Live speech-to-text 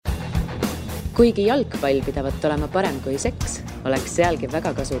Kuigi jalgpall pidavat olema parem kui seks, oleks sealgi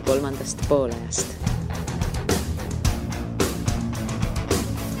väga kasu 3. poolajast.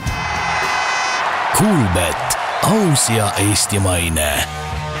 Kuulbet, aus ja eestimaine.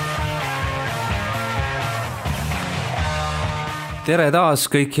 Tere taas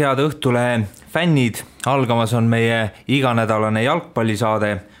kõik head Õhtulehe fännid. Algamas on meie iganädalane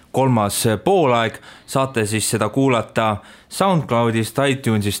jalgpallisaade 3. poolaeg. Saate siis seda kuulata SoundCloudist,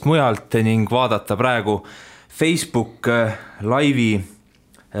 iTunesist, mujalt ning vaadata praegu Facebook laivi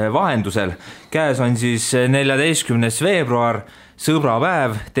vahendusel. Käes on siis 14. veebruar,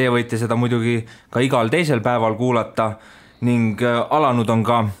 sõbrapäev. Te võite seda muidugi ka igal teisel päeval kuulata ning alanud on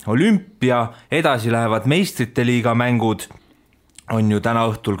ka olümpia. Edasi lähevad meistrite liiga mängud. On ju täna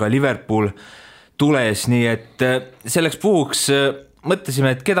õhtul ka Liverpool tules, nii et selleks puhuks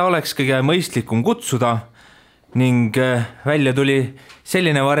mõtlesime, et keda oleks kõige mõistlikum kutsuda ning välja tuli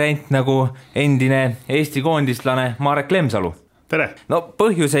selline variant nagu endine Eesti koondislane Marek Lemsalu. Tere! No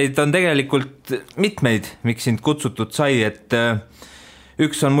põhjuseid on tegelikult mitmeid, miks sind kutsutud sai, et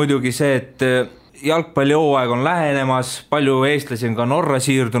üks on muidugi see, et jalgpallihooaeg on lähenemas, palju eestlasi on ka Norra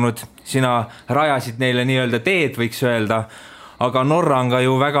siirdunud, sina rajasid neile nii-öelda teed, võiks öelda, aga Norra on ka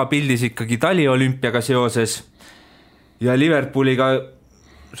ju väga pildis ikkagi taliolümpiaga seoses ja Liverpooliga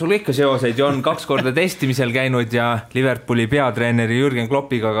sul ikka seoseid ju on 2 korda testimisel käinud ja Liverpooli peatreeneri Jürgen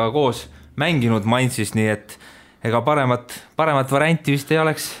Kloppiga ka koos mänginud Mainzis, nii et ega paremat varianti vist ei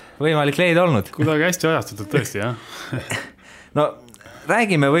oleks võimalik leida olnud. Kuidagi hästi ajastatud tõesti, jah? No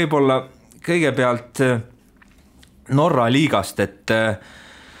räägime võib-olla kõigepealt Norra liigast, et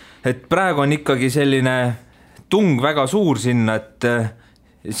praegu on ikkagi selline tung väga suur sinna, et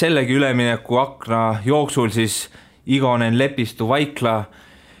sellegi ülemineku akna jooksul siis Igonen, Lepistu, Vaikla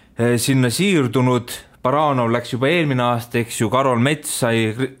sinna siirdunud. Baranov läks juba eelmine aasta, eks ju, Karol Mets sai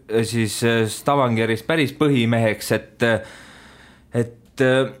siis Stavangeris päris põhimeheks, et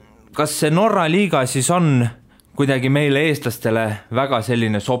kas see Norra liiga siis on kuidagi meile eestlastele väga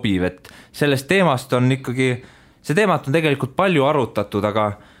selline sobiv, et sellest teemast on ikkagi, see teemat on tegelikult palju arutatud, aga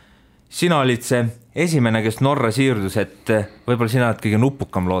sina olid see esimene, kes Norra siirdus, et võib-olla sina oled kõige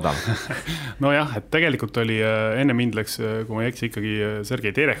nupukam, loodan. No jah, et tegelikult oli enne mind läks, kui ma ei eksi, ikkagi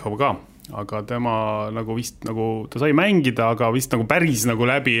Sergei Terehov ka, aga tema nagu vist nagu, ta sai mängida, aga vist nagu päris nagu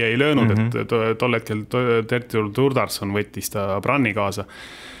läbi ei löönud, et tol hetkel Tertul Turdarson võttis ta Branni kaasa.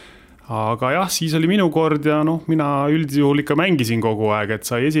 Aga jah, siis oli minu kord ja mina üldjuhul ikka mängisin kogu aeg, et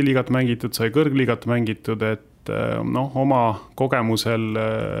sai esiliigat mängitud, sai kõrgliigat mängitud, et oma kogemusel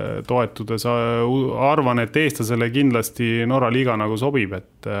toetudes arvan, et eestlasele kindlasti Norra liiga nagu sobib,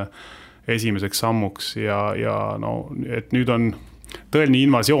 et esimeseks sammuks ja et nüüd on tõeline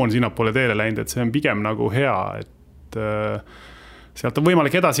invasioon sinnapoole teele läinud, et see on pigem nagu hea, et sealt on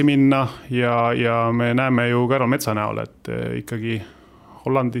võimalik edasi minna ja me näeme ju Karol Metsa näol, et ikkagi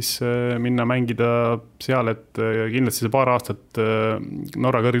Hollandis minna mängida seal, et kindlasti see paar aastat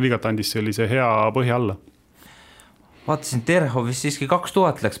Norra kõrgliigat andis, see oli see hea põhja alla. Vaatasin, Terhovist siiski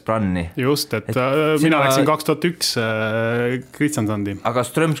 2000 läks Branni. Just, et mina läksin 2001 Kristjansandi. Aga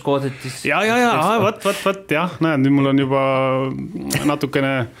Strömskoodetis... Ja, võt, jah, näed, nüüd mul on juba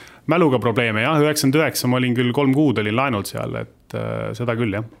natukene mäluga probleeme, jah, 99 ma olin küll 3 kuud olin laenult seal, et seda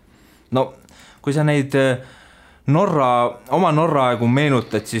küll, jah. No, kui sa neid oma Norra aegu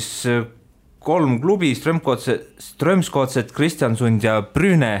meenutad, siis 3 klubi, Strömskoodet, Kristjansund ja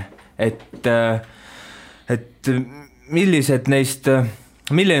Brüne, et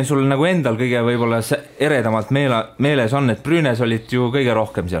milline sul nagu endal kõige võib-olla eredamalt meeles on, et Brünes olid ju kõige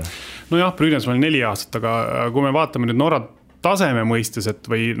rohkem seal? No jah, Brünes oli 4 aastat, aga kui me vaatame nüüd Norra taseme mõistes, et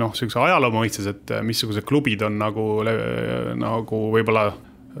või sellise ajaloo mõistes, et missugused klubid on nagu võib-olla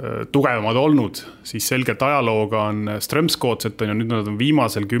tugevamad olnud, siis selgelt ajalooga on Strömskoodet, on ju, nüüd nad on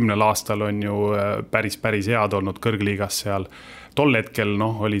viimasel 10 aastal on ju päris head olnud kõrgliigas seal. Tol hetkel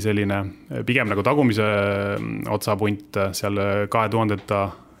oli selline pigem nagu tagumise otsapunt seal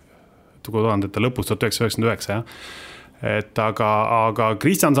 2000 lõpus 1999, jah. Et aga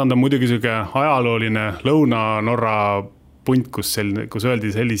Kristjansand on muidugi selline ajalooline Lõuna-Norra punt, kus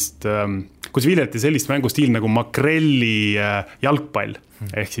öeldi sellist, kus viljati sellist mängustiil nagu makrelli jalgpall.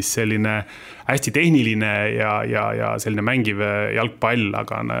 Ehk siis selline hästi tehniline ja selline mängiv jalgpall,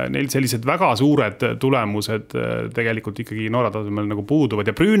 aga neil sellised väga suured tulemused tegelikult ikkagi Norra tasemel nagu puuduvad.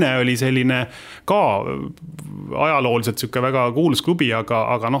 Ja Brüne oli selline ka ajalooliselt selline väga kuulus klubi,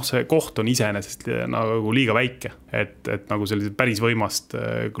 aga see koht on iseenesest nagu liiga väike, et nagu sellised päris võimast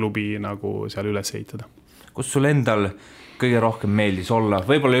klubi nagu seal üles ehitada. Kus sul endal kõige rohkem meeldis olla?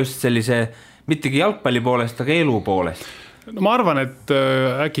 Võib-olla just sellise, mittegi jalgpalli poolest, aga elu poolest? No ma arvan, et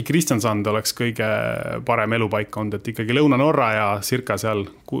äkki Kristiansand oleks kõige parem elupaik olnud, et ikkagi Lõuna-Norra ja circa seal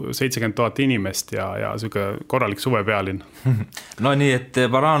 70 000 inimest ja süke korralik suvepealinn. No nii, et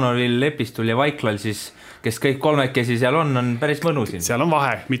Baranovil, Lepistul ja Vaiklal siis, kes kõik kolmekesi seal on päris mõnusin. Seal on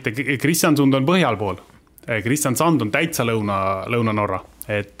vahe, mitte Kristiansund on põhjal pool. Kristiansand on täitsa Lõuna-Norra,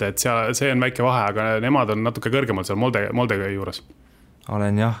 et see on väike vahe, aga nemad on natuke kõrgemal seal Moldega juures.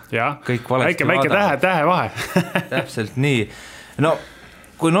 Olen jah, kõik valesti väike tähe vahe. Täpselt nii. No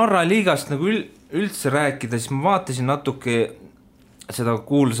kui Norra liigast nagu üldse rääkida, siis ma vaatasin natuke seda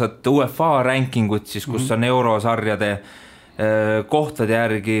kuulsat UEFA rankingut, siis, kus on eurosarjade kohtade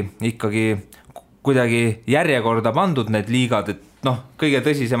järgi ikkagi kuidagi järjekorda pandud need liigad, et kõige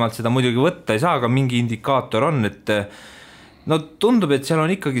tõsisemalt seda muidugi võtta ei saa, aga mingi indikaator on, et tundub, et seal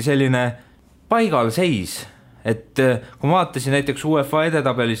on ikkagi selline paigalseis. Et kui ma vaatasin näiteks UEFA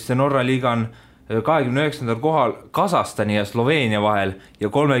edetabelist, see Norra liiga on 29. kohal Kasahstani ja Sloveenia vahel ja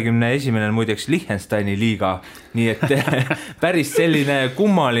 31. muideks Liechtensteini liiga, nii et päris selline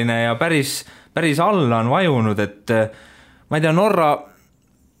kummaline ja päris alla on vajunud, et ma ei tea, Norra,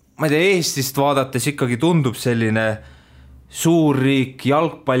 Eestist vaadates ikkagi tundub selline suur riik,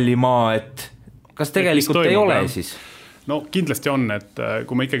 jalgpallimaa, et kas tegelikult ei ole siis? No kindlasti on, et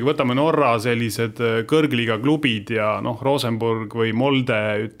kui me ikkagi võtame Norra sellised kõrgliiga klubid ja Rosenburg või Molde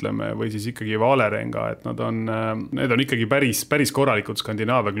ütleme, või siis ikkagi Valerenga, et need on ikkagi päris korralikud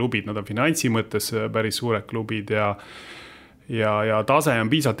Skandinaavia klubid, nad on finantsi mõttes päris suured klubid ja tase on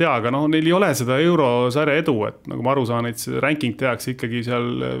piisavalt hea, aga neil ei ole seda eurosarja edu, et nagu ma aru saan, et ranking tehakse ikkagi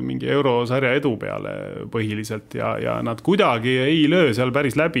seal mingi eurosarja edu peale põhiliselt ja nad kuidagi ei löö seal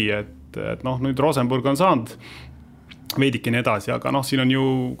päris läbi, et nüüd Rosenburg on saanud veidikene edasi, aga siin on ju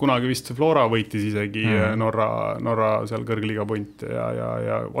kunagi vist Flora võitis isegi Norra seal kõrgliga punt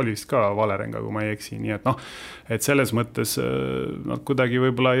ja oli vist ka Valerenga, kui ma ei eksi, nii et selles mõttes nad kuidagi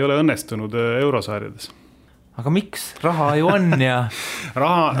võib-olla ei ole õnnestunud eurosarjades. Aga miks? Raha ju on ja...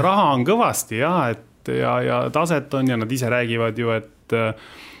 raha on kõvasti ja taset on ja nad ise räägivad ju, et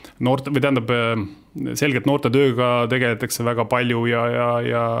selgelt noorte tööga tegeletakse väga palju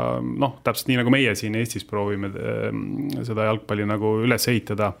ja täpselt nii nagu meie siin Eestis proovime seda jalgpalli nagu üles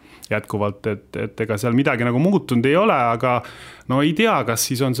ehitada jätkuvalt, et ega seal midagi nagu muutunud ei ole, aga ei tea, kas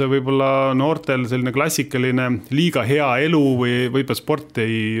siis on see võib-olla noortel selline klassikaline liiga hea elu või võib-olla sport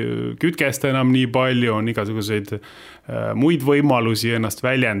ei kütkesta enam nii palju, on igasuguseid muid võimalusi ennast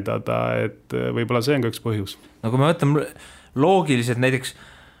väljendada, et võib-olla see on ka üks põhjus. No kui me võtame loogiliselt näiteks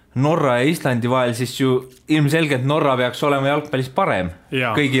Norra ja Islandi vahel, siis ju ilmselgelt Norra peaks olema jalgpallis parem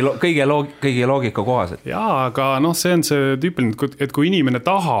kõige loogika kohaselt. Jaa, aga see on see tüüpiline, et kui inimene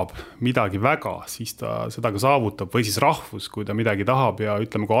tahab midagi väga, siis ta seda ka saavutab või siis rahvus, kui ta midagi tahab ja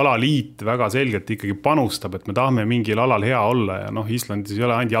ütleme, kui alaliit väga selgelt ikkagi panustab, et me tahame mingil alal hea olla ja Islandis ei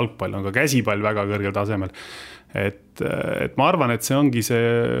ole ainult jalgpall, on ka käsipall väga kõrgel tasemel. Et ma arvan, et see ongi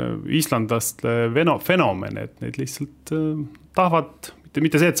see islandlaste fenomen, et neid lihtsalt tahavad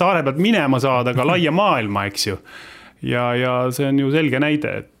mitte see, et saare pealt minema saada, aga laia maailma, eks ju. Ja see on ju selge näide,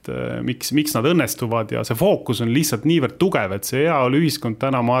 et miks nad õnnestuvad ja see fookus on lihtsalt niivõrd tugev, et see heaolu ühiskond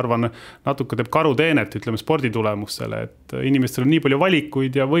täna, ma arvan, natuke teeb karuteenet, ütleme, sporditulemustele, et inimestel on nii palju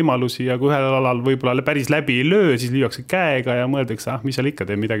valikuid ja võimalusi ja kui ühel alal võib-olla päris läbi ei löö, siis lüüakse käega ja mõeldakse, mis seal ikka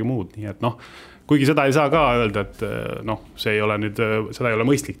teeb midagi muud, nii et kuigi seda ei saa ka öelda, et see ei ole nüüd, seda ei ole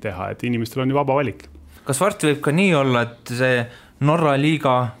mõistlik teha, et inimestel on ju vaba valik. Kas varsti võib ka nii olla, et see Norra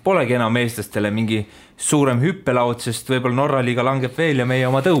liiga polegi enam eestlastele mingi suurem hüppelaud, sest võib-olla Norra liiga langeb veel ja meie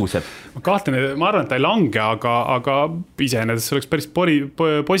oma tõuseb? Ma arvan, et ta ei lange, aga iseenesest see oleks päris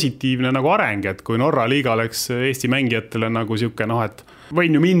positiivne nagu areng, et kui Norra liiga oleks Eesti mängijatele nagu siuke, et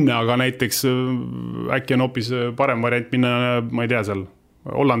võin ju minna, aga näiteks äkki on hoopis parem variant minna, ma ei tea seal,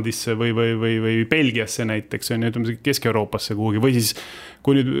 Hollandisse või Belgiasse näiteks, on ütleme Kesk-Euroopasse kuhugi, või siis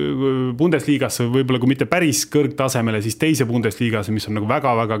kui nüüd Bundesligasse võib-olla kui mitte päris kõrgtasemele, siis teise Bundesligasse, mis on nagu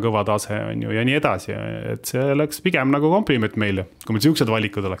väga-väga kõva tase on ju, ja nii edasi, et see oleks pigem nagu kompliment meile, kui meil siuksed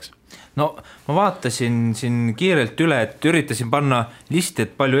valikud oleks. No ma vaatasin siin kiirelt üle, et üritasin panna listi,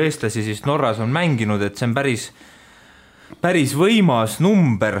 et palju eestlasi siis Norras on mänginud, et see on päris võimas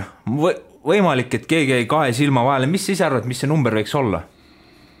number, võimalik, et keegi ei kahe silma vahele, mis siis arvad, mis see number võiks olla?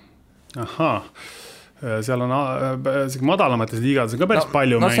 Ahaa, seal on madalamates liigades ka päris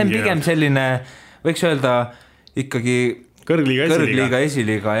palju mängija. See on pigem selline, võiks öelda ikkagi kõrgliiga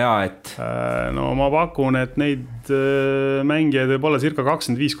esiliiga, et... No ma pakun, et neid mängijaid võib olla circa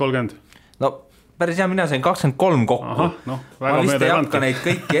 25-30. No päris hea, mina sain 23 kokku. Aha, ma vist ei hakka neid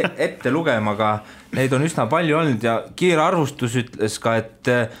kõiki ette lugema, aga neid on üsna palju olnud ja kiire arvustus ütles ka, et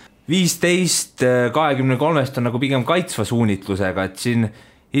 15-23 on nagu pigem kaitsva suunitlusega, et siin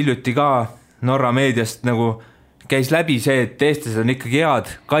hiljuti ka Norra meediast nagu käis läbi see, et eestlased on ikkagi head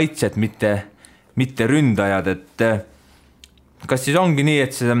kaitsjad, mitte ründajad, et kas siis ongi nii,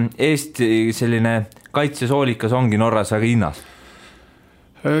 et see Eesti selline kaitsesoolikas ongi Norras väga hinnas?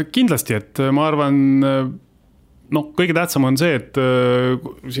 Kindlasti, et ma arvan, kõige tähtsam on see, et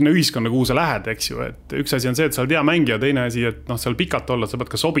sinna ühiskonna, kuhu sa lähed, eks ju, et üks asi on see, et sa oled hea mängija, teine asi, et seal pikalt olla, sa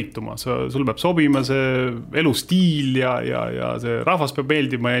pead ka sobituma, sul peab sobima see elustiil ja see rahvas peab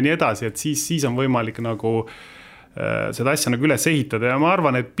meeldima ja nii edasi, et siis on võimalik nagu seda asja nagu üles ehitada ja ma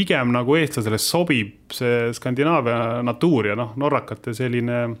arvan, et pigem nagu eestlasele sobib see Skandinaavia natuur ja norrakate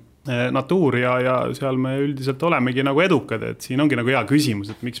selline natuur ja seal me üldiselt olemegi nagu edukad, et siin ongi nagu hea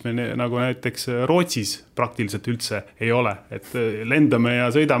küsimus, et miks me nagu näiteks Rootsis praktiliselt üldse ei ole, et lendame ja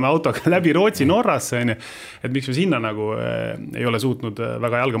sõidame autoga läbi Rootsi Norrasse, et miks me sinna nagu ei ole suutnud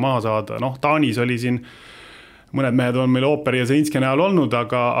väga jalga maha saada, Taanis oli siin mõned mehed on meil Ooperi ja Seinske näol olnud,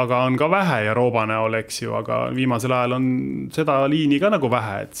 aga on ka vähe ja Rooba näol, eks ju, aga viimasel ajal on seda liini ka nagu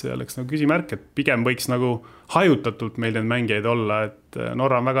vähe, et see oleks nagu küsimärk, et pigem võiks nagu hajutatult meil need mängijaid olla, et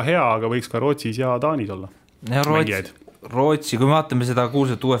Norra on väga hea, aga võiks ka Rootsis ja Taanis olla Rootsi, kui me vaatame seda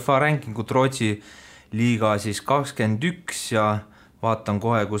kuulsat UEFA rankingut Rootsi liiga siis 21 ja vaatan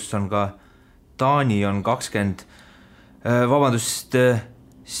kohe, kus on ka Taani on 17,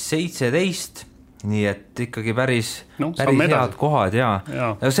 nii et ikkagi päris head kohad ja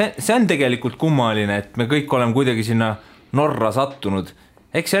see on tegelikult kummaline, et me kõik oleme kuidagi sinna Norra sattunud.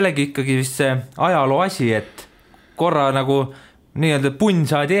 Eks jällegi ikkagi vist see ajaloo asi, et korra nagu nii-öelda punn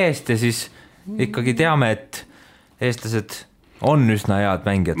saadi eest ja siis ikkagi teame, et eestlased on üsna head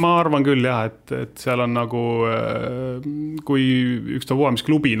mängijad. Ma arvan küll jah, et seal on nagu, kui üks mis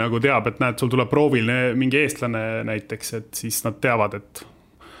klubi nagu teab, et näed, sul tuleb proovile mingi eestlane näiteks, et siis nad teavad, et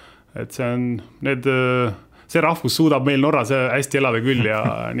see on see rahvus suudab meil Norras hästi elada küll ja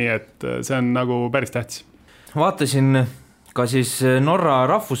nii, et see on nagu päris tähtis. Vaatasin ka siis Norra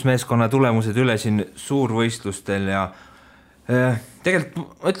rahvusmeeskonna tulemused üle siin suurvõistlustel ja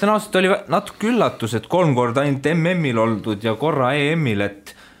tegelikult ma ütlen aastat oli natuke üllatus, et 3 korda ainult MM-il oldud ja korra EM-il,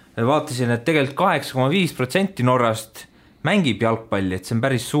 et vaatasin, et tegelikult 8,5% Norrast mängib jalgpalli, et see on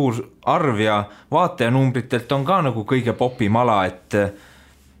päris suur arv ja vaatajanumbritelt on ka nagu kõige popim ala, et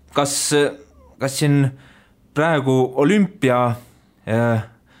kas siin praegu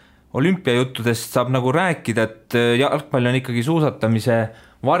olümpiajuttudest saab nagu rääkida, et jalgpall on ikkagi suusatamise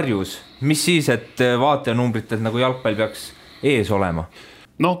varjus, mis siis, et vaatajanumbritelt nagu jalgpall peaks ees olema?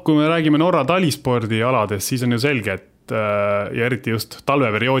 Kui me räägime Norra talispordi aladest, siis on ju selge, et ja eriti just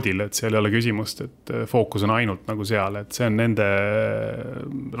talveperioodil, et seal ei ole küsimust, et fookus on ainult nagu seal, et see on nende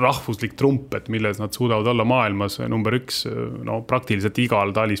rahvuslik trump, et milles nad suudavad olla maailmas number 1, praktiliselt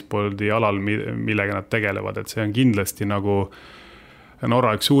igal talispordi alal, millega nad tegelevad, et see on kindlasti nagu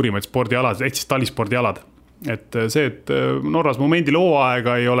Norra üks suurimaid spordialad, ehk siis talispordialad. Et see, et Norras momendil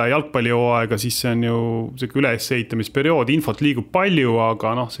hooaega ei ole jalgpalli hooaega, siis see on ju ülesehitamisperiood, infot liigub palju,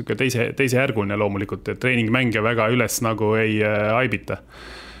 aga teise järguline loomulikult, et treeningmängija väga üles nagu ei aibita.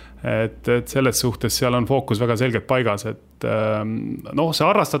 Et selles suhtes seal on fookus väga selgelt paigas, et see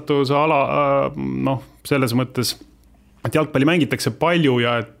harrastatuse ala, selles mõttes, et jalgpalli mängitakse palju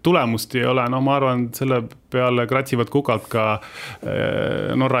ja et tulemust ei ole, ma arvan, selle peale kratsivad kukalt ka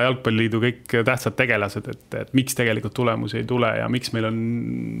Norra jalgpalliliidu kõik tähtsad tegelased, et miks tegelikult tulemusi ei tule ja miks meil on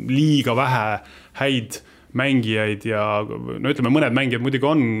liiga vähe häid mängijaid ja ütleme, mõned mängijad muidugi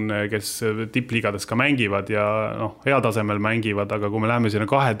on, kes tippliigades ka mängivad ja hea tasemel mängivad, aga kui me läheme sinna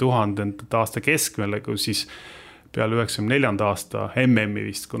 2000. aasta keskmele, kus siis peale 94. aasta MM-i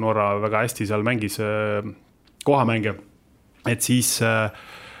vist, kui Norra väga hästi seal mängis kohamänge, et siis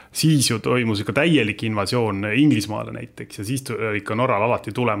ju toimus ikka täielik invasioon Inglismaale näiteks ja siis ikka Norral alati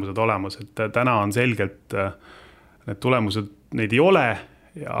tulemused olemas, et täna on selgelt need tulemused, neid ei ole,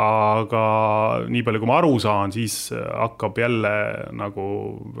 aga nii palju kui ma aru saan, siis hakkab jälle nagu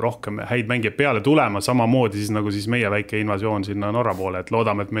rohkem häid mängijad peale tulema, samamoodi siis nagu siis meie väike invasioon sinna Norra poole, et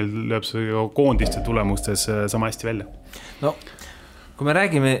loodame, et meil lööb see koondiste tulemustes sama hästi välja. Kui me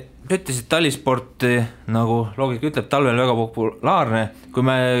räägime, ütlesid talisport, nagu loogika ütleb, talvel väga populaarne, kui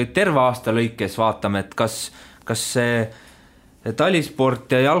me terve aasta lõikes vaatame, et kas see talisport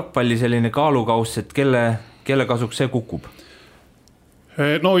ja jalgpalli selline kaalukauss, et kelle kasuks see kukub?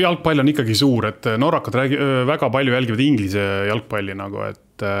 Jalgpall on ikkagi suur, et norrakad väga palju jälgivad inglise jalgpalli nagu,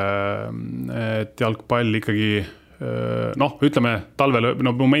 et jalgpall ikkagi, ütleme talvel,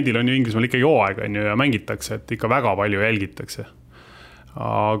 momendil on ju Inglismaal ikkagi hooaega ja mängitakse, et ikka väga palju jälgitakse.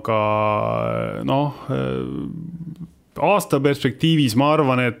 Aga aasta perspektiivis ma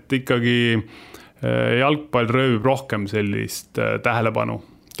arvan, et ikkagi jalgpall röövib rohkem sellist tähelepanu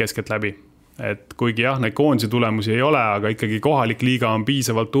keskelt läbi. Et kuigi jah, neid koondise tulemusi ei ole, aga ikkagi kohalik liiga on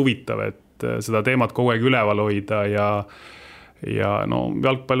piisavalt huvitav, et seda teemat kogu aeg üleval hoida ja no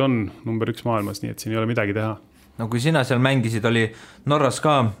jalgpall on number 1 maailmas, nii et siin ei ole midagi teha. No kui sina seal mängisid, oli Norras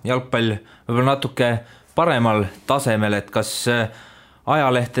ka jalgpall võib-olla natuke paremal tasemel, et kas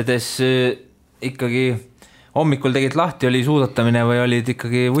ajalehtedes ikkagi hommikul tegid lahti, oli suusatamine või olid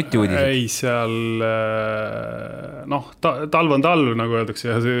ikkagi vuti-uudised? Ei, seal talv on talv, nagu öeldakse,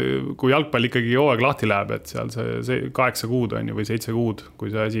 ja kui jalgpall ikkagi hooaeg lahti läheb, et seal see 8 kuud on ju, või 7 kuud,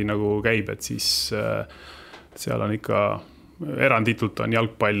 kui see asi nagu käib, et siis seal on ikka eranditult on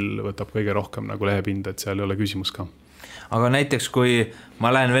jalgpall võtab kõige rohkem nagu lehepind, et seal ei ole küsimus ka. Aga näiteks, kui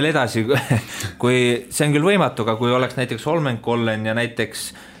ma lähen veel edasi, kui see on küll võimatu, aga kui oleks näiteks Holmenkollen ja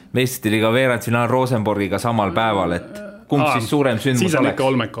näiteks meistriliiga veerandfinaal Rosenborgiga samal päeval, et kumb siis suurem sündmus oleks? Siis on ikka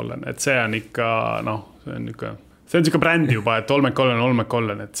Holmenkollen, et see on ikka, see on ikka brändi juba, et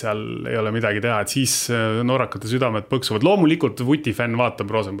Holmenkollen, et seal ei ole midagi teha, et siis norrakate südamed põksuvad. Loomulikult vutifänn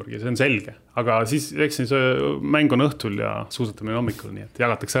vaatab Rosenborgi, see on selge, aga siis eks see mäng on õhtul ja suusatamine hommikul, nii et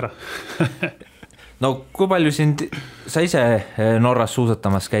jagatakse ära. No kui palju sa ise Norras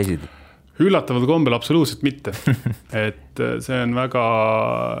suusatamas käisid? Üllatavad kombel absoluutselt mitte. Et see on väga,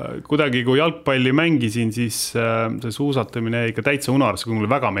 kuidagi kui jalgpalli mängisin, siis see suusatamine ikka täitsa unarusse, kui mulle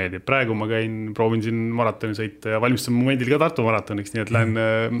väga meeldib. Praegu ma proovin siin maratoni sõita ja valmistan momendil ka Tartu maratoniks, nii et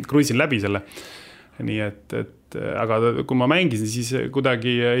lähen kruisin läbi selle. Nii aga kui ma mängisin, siis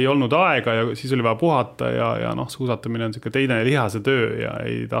kuidagi ei olnud aega ja siis oli vaja puhata ja suusatamine on selline teine lihase töö ja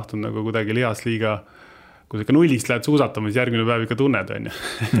ei tahtnud nagu kuidagi lihas liiga, kui sa ikka nullist lähed suusatama, siis järgmine päev ikka tunned, on ju.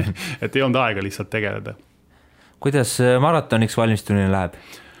 Et ei olnud aega lihtsalt tegeleda. Kuidas maratoniks valmistumine läheb?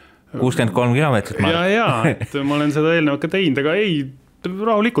 63 kilomeetrit maratoni? Ja, et ma olen seda eelnevalt ka teinud, aga ei,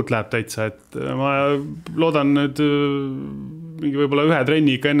 rahulikult läheb täitsa, et ma loodan nüüd mingi võib-olla 1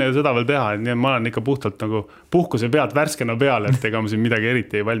 trenni ikka enne seda veel teha, et ma olen ikka puhtalt nagu puhkuse pealt värskena peale, et ega ma siin midagi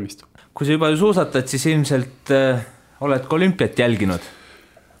eriti ei valmistu. Kui sa juba suusatad, siis ilmselt oled ka olümpiat jälginud?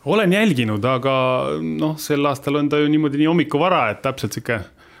 Olen jälginud, aga sel aastal on ta ju niimoodi nii hommikuvara, et täpselt siuke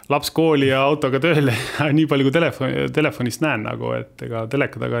laps kooli ja autoga tööle ja nii palju kui telefonist näen nagu, et ega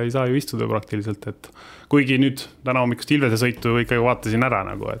teleka taga ei saa ju istuda praktiliselt, et kuigi nüüd täna hommikust Ilvese sõitu ikkagi vaatasin ära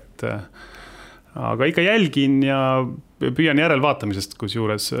nagu, et aga ikka jälgin ja püüan järelvaatamisest, kus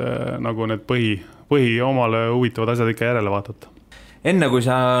juures nagu need põhi omale huvitavad asjad ikka järele vaatata. Enne kui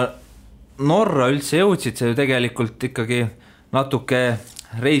sa Norra üldse jõudsid, sa ju tegelikult ikkagi natuke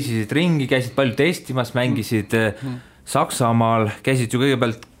reisisid ringi, käisid palju testimas, mängisid Saksamaal, käisid ju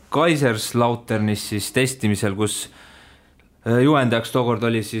kõigepealt Kaiserslauternis siis testimisel, kus juhendajaks tookord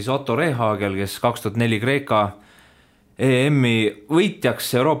oli siis Otto Rehhagel, kes 2004 Kreeka EM-i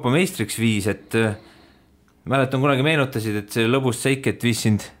võitjaks Euroopa meistriks viis, et mäletan kunagi meenutasid, et see lõbus seik, et viis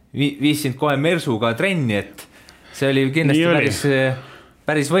sind kohe Mersuga trenni, et see oli kindlasti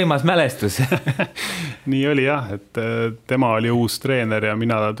päris võimas mälestus. Nii oli jah, et tema oli uus treener ja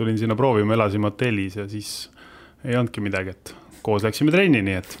mina tulin sinna proovima, elasime hotellis ja siis ei olnudki midagi, et koos läksime trenni,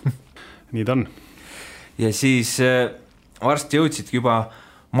 nii et nii ta on. Ja siis varsti jõudsidki juba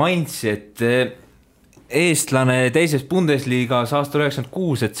Mainzi, et eestlane teises Bundesliigas aasta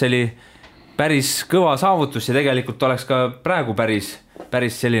 96, et see oli päris kõva saavutus ja tegelikult oleks ka praegu päris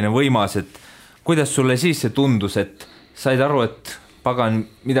selline võimas, et kuidas sulle siis see tundus, et said aru, et pagan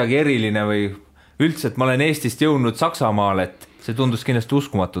midagi eriline või üldse, et ma olen Eestist jõudnud Saksamaal, et see tundus kindlasti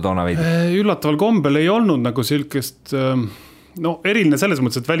uskumatu toona veidi? Üllataval kombel ei olnud nagu selkest, eriline selles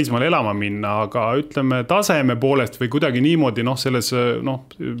mõttes, et välismaale elama minna, aga ütleme taseme poolest või kuidagi niimoodi, selles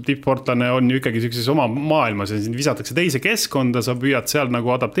tippsportlane on ju ikkagi sellises oma maailmas ja siin visatakse teise keskkonda, sa püüad seal nagu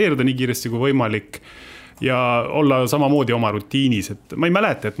adapteerida nii kiiresti kui võimalik ja olla samamoodi oma rutiinis, et ma ei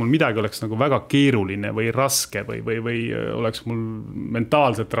mäleta, et mul midagi oleks nagu väga keeruline või raske või oleks mul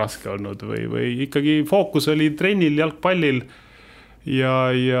mentaalselt raske olnud või ikkagi fookus oli trennil, jalgpallil ja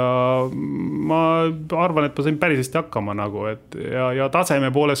ma arvan, et ma sain päris hästi hakkama nagu, et ja taseme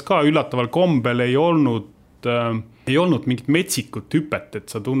poolest ka üllataval kombel ei olnud mingit metsikut hüpet,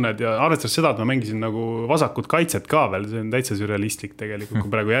 et sa tunned ja arvestades seda, et ma mängisin nagu vasakut kaitset ka veel, see on täitsa sürrealistlik tegelikult,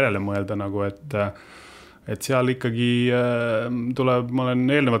 kui praegu järele mõelda nagu, et seal ikkagi tuleb, ma olen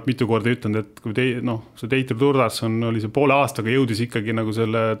eelnevalt mitu korda ütlenud, et kui see Teitur Turdarson oli see poole aastaga jõudis ikkagi nagu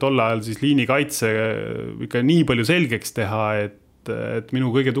selle tolle ajal siis liinikaitse ikka nii palju selgeks teha, et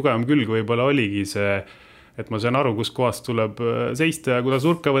minu kõige tugevam külg võib-olla oligi see, et ma sain aru, kus kohast tuleb seista ja kuidas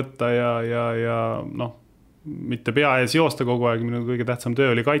urka võtta ja mitte pea ees joosta kogu aeg, minu kõige tähtsam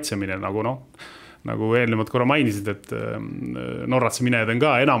töö oli kaitsemine nagu nagu eelnevalt korra mainisid, et Norratse minejad on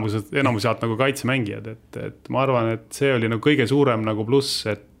ka enamus jaalt nagu kaitsemängijad, et ma arvan, et see oli nagu kõige suurem nagu pluss,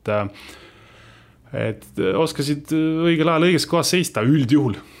 et oskasid õigel ajal õiges kohas seista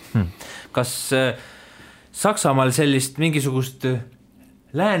üldjuhul. Kas Saksamaal sellist mingisugust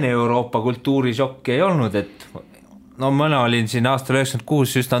Lääne-Euroopa kultuurišokki ei olnud, et no mõne olin siin aastal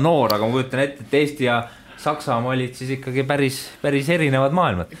 96 üsna noor, aga ma kujutan ette, et Eesti ja Saksamaa olid siis ikkagi päris erinevad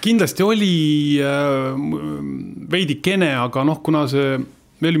maailmad. Kindlasti oli veidi kene, aga kuna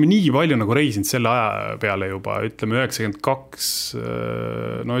me olime nii palju nagu reisinud selle aja peale juba, ütleme 92,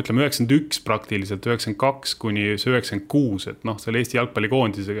 no ütleme 91 praktiliselt, 92 kuni 96, et selle Eesti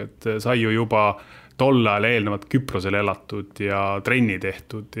jalgpallikoondisega, et sai ju juba tol ajal eelnevad Küprosel elatud ja trenni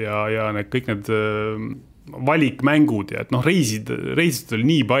tehtud ja kõik need valikmängud ja et reisid oli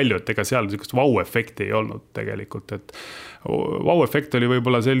nii palju, et ega seal sellist vau-efekti ei olnud tegelikult, et vau-efekt oli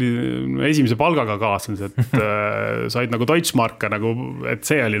võib-olla selline esimese palgaga kaasnes, et said nagu Deutschmarka, nagu, et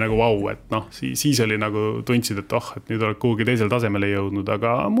see oli nagu vau, et siis oli nagu tundsid, et et nüüd oled kuhugi teisel tasemele jõudnud,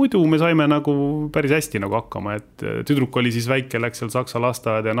 aga muidu me saime nagu päris hästi nagu hakkama, et tüdruk oli siis väike, läks seal Saksa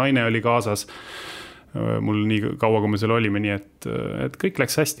lasteaed ja naine oli kaasas mul nii kaua, kui me seal olime, nii et kõik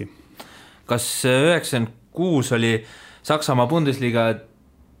läks hästi. Kas 96 oli Saksamaa Bundesliga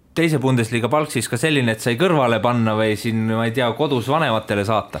teise Bundesliga palk siis ka selline, et sai kõrvale panna või siin, ma ei tea, kodus vanematele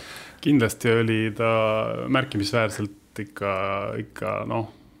saata? Kindlasti oli ta märkimisväärselt ikka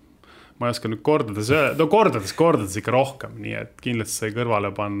ma ei oska nüüd kordades ikka rohkem, nii et kindlasti sai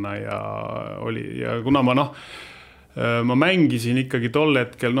kõrvale panna ja kuna ma mängisin ikkagi tol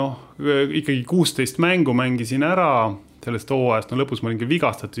hetkel, ikkagi 16 mängu mängisin ära sellest hooajast, lõpus ma olin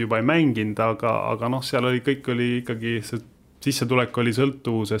vigastatud, juba ei mänginud, aga seal oli kõik oli ikkagi, see sissetulek oli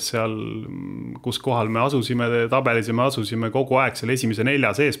sõltuvuses seal, kus kohal me asusime tabelis ja me asusime kogu aeg selle esimese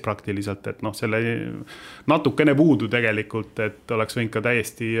 4 sees praktiliselt, et selle natukene puudu tegelikult, et oleks võinud ka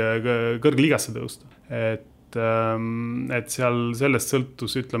täiesti kõrgliigasse tõusta. Et seal sellest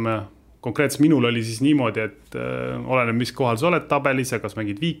sõltus, ütleme, konkreetselt minul oli siis niimoodi, et oleneb, mis kohal sa oled tabelis ja kas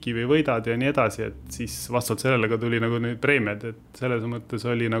mängid viiki või võidad ja nii edasi, et siis vastavalt sellele ka tuli nagu need preemiad, et selles mõttes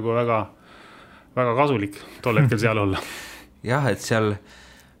oli nagu väga, väga kasulik tol hetkel seal olla. Jah, et seal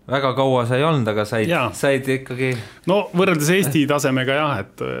väga kaua sa ei olnud, aga said ikkagi... No võrreldes Eesti tasemega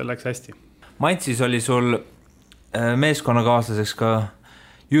et läks hästi. Mainzis oli sul meeskonnakaaslaseks ka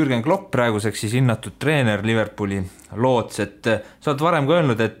Jürgen Klopp, praeguseks siis hinnatud treener Liverpooli loots, et sa oled varem ka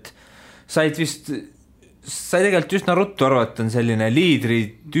öelnud, et sai tegelikult üsna ruttu arvata, on selline liidri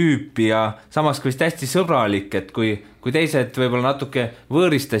tüüp ja samas ka vist hästi sõbralik, et kui teised võib-olla natuke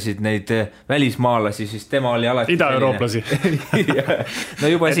võõristasid neid välismaalasi, siis tema oli alati Ida-eurooplasi.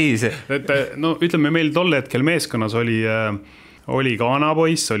 No juba siis. Ütleme, meil tol hetkel meeskonnas oli Ghana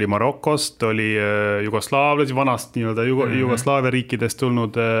poiss, oli Marokost, oli jugoslaavlasi, vanast Jugoslaavia riikidest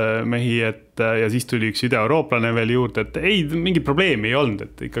tulnud mehi, ja siis tuli üks ida-eurooplane veel juurde, et ei, mingit probleemi ei olnud,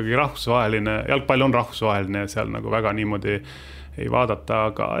 et ikkagi rahvusvaheline, jalgpall on rahvusvaheline ja seal nagu väga niimoodi ei vaadata,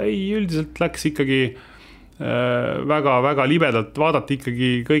 aga ei, üldiselt läks ikkagi väga libedalt vaadati, ikkagi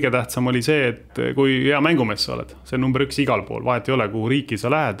kõige tähtsam oli see, et kui hea mängumees sa oled, see on number 1 igal pool, vahet ei ole, kuhu riiki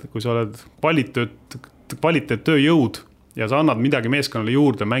sa lähed, kui sa oled kvaliteet tööjõud ja sa annad midagi meeskonnale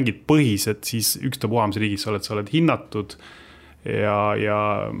juurde, mängid põhised, siis ükstapuha mis riigis sa oled hinnatud ja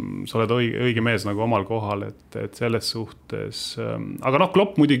sa oled õige mees nagu omal kohal, et selles suhtes, aga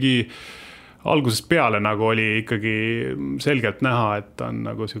Klopp muidugi algusest peale nagu oli ikkagi selgelt näha, et ta on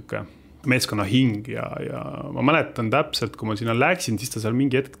nagu siuke meeskonna hing ja ma mäletan täpselt, kui ma sinna läksin, siis ta seal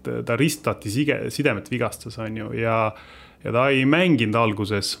mingi hetk, ta ristati sidemet vigastas, ja ta ei mänginud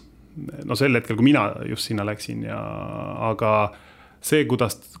alguses, sel hetkel, kui mina just sinna läksin, aga see,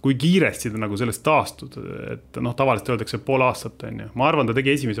 kui kiiresti ta nagu sellest taastud, et tavaliselt öeldakse pool aastat, ma arvan, ta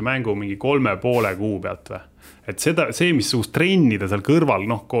tegi esimese mängu mingi 3,5 kuu pealt või. Et see, mis suust trennida seal kõrval,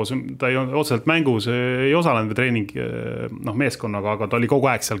 koos, ta ei otseselt mängus ei osalenud või treening meeskonnaga, aga ta oli kogu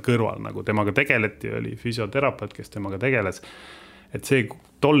aeg seal kõrval, nagu temaga tegeleti, oli füsioterapeut, kes temaga tegeles. Et see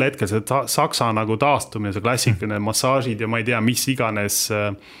tol hetkel see Saksa nagu taastumine, see klassikaline massaažid ja ma ei tea, mis iganes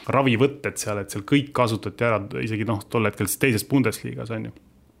ravivõtted seal, et seal kõik kasutati ära, isegi tol hetkel teises Bundesliigas on ju.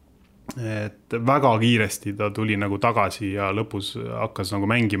 Et väga kiiresti ta tuli nagu tagasi ja lõpus hakkas nagu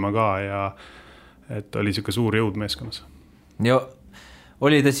mängima ka ja et oli siuke suur jõud meeskonnas. Ja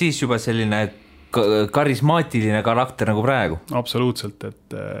oli ta siis juba selline karismaatiline karakter nagu praegu. Absoluutselt,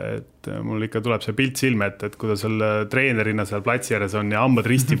 et mul ikka tuleb see pilt silme, et kui ta seal treenerina seal platsi ääres on ja hambad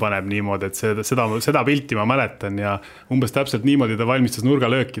risti paneb niimoodi, et seda pilti ma mäletan ja umbes täpselt niimoodi ta valmistas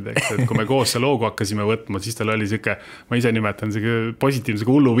nurgalöökideks, et kui me koos see loogu hakkasime võtma, siis tal oli siuke, ma ise nimetan positiivne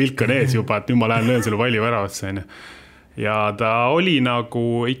hullu vilk on ees juba, et nüüd ma lähen löön selle palli väravasse. Ja ta oli nagu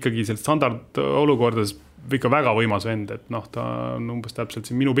ikkagi seal standardolukordades ikka väga võimas vend, et ta on umbes täpselt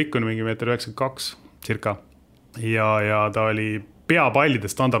siin minu pikkune mingi 1,92 m circa ja ta oli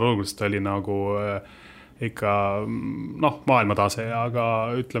peapallides standardolukordades, ta oli nagu ikka maailmatase,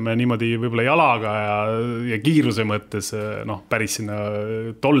 aga ütleme niimoodi võib-olla jalaga ja kiiruse mõttes päris sinna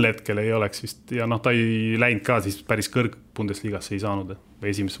tol hetkel ei oleks vist ja ta ei läinud ka siis päris kõrg-Bundesligasse ei saanud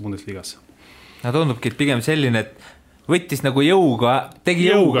või esimesse Bundesligasse. Tundubki, et pigem selline, et võttis nagu jõuga, tegi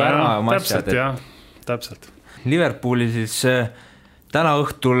jõuga ära oma asjad. Täpselt. Liverpooli siis täna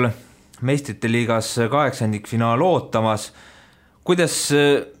õhtul meistrite liigas 8. finaal ootamas. Kuidas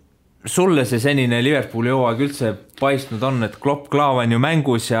sulle see senine Liverpooli hooaeg üldse paistnud on, et Klopp Klaav on ju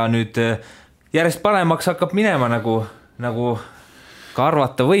mängus ja nüüd järjest paremaks hakkab minema nagu ka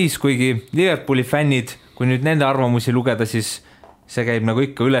arvata võis, kuigi Liverpooli fännid, kui nüüd nende arvamusi lugeda, siis see käib nagu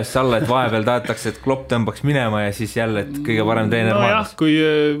ikka üles alla, et vahepeal tahetakse, et Klopp tõmbaks minema ja siis jälle, et kõige parem treener maailmas. Kui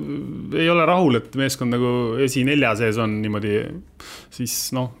ei ole rahul, et meeskond nagu esi-4 sees on niimoodi,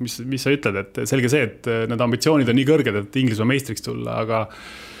 siis mis sa ütled, et selge see, et need ambitsioonid on nii kõrged, et Inglismaa meistriks tulla, aga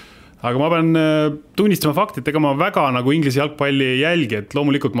ma pean tunnistama fakti, et ega ma väga nagu Inglise jalgpalli ei jälgi, et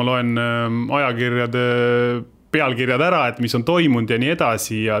loomulikult ma loen ajakirjade pealkirjad ära, et mis on toimunud ja nii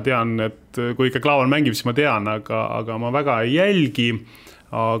edasi ja tean, et kui ikka Klaavan mängib, siis ma tean, aga ma väga ei jälgi,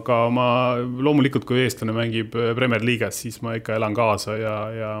 aga ma loomulikult, kui eestlane mängib Premier Leagues, siis ma ikka elan kaasa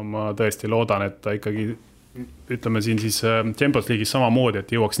ja ma tõesti loodan, et ta ikkagi ütleme siin siis Champions League'is samamoodi,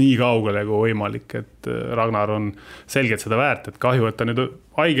 et jõuaks nii kaugele kui võimalik, et Ragnar on selgelt seda väärt, et kahju, et ta nüüd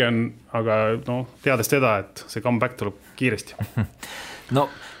haige on, aga teades teda, et see comeback tuleb kiiresti.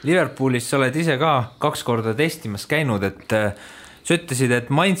 Liverpoolis sa oled ise ka 2 korda testimas käinud, et sa ütlesid,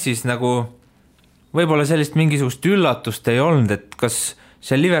 et Mainzis nagu võib-olla sellist mingisugust üllatust ei olnud, et kas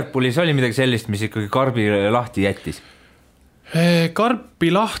seal Liverpoolis oli midagi sellist, mis ikkagi karbi lahti jättis?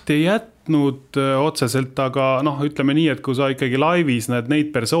 Karpi lahti ei jätnud otseselt, aga ütleme nii, et kui sa ikkagi laivis näed neid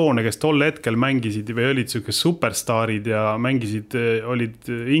persoone, kes tol hetkel mängisid või olid sellised superstaarid ja olid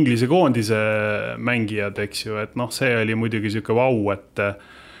Inglise koondise mängijad, eks ju, et see oli muidugi selline vau, et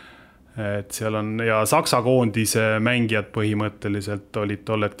seal on ja Saksa koondise mängijad põhimõtteliselt olid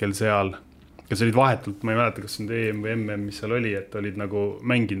tol hetkel seal, kes olid vahetult, ma ei mäleta, kas see EM või MM, mis seal oli, et olid nagu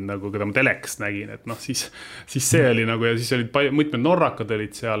mänginud, nagu keda ma telekast nägin, et siis see oli nagu ja siis olid mitmed norrakad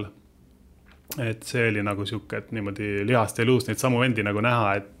olid seal, et see oli nagu siuke, et niimoodi lihast ja luust neid samu vendi nagu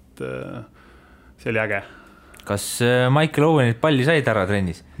näha, et see oli äge. Kas Michael Owenit palli said ära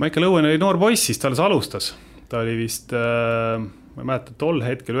trennis? Michael Owen oli noor poiss, siis ta alles alustas, ta oli vist ma ei mäleta, tol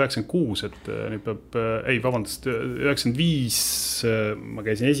hetkel 96, et nüüd peab, 95 ma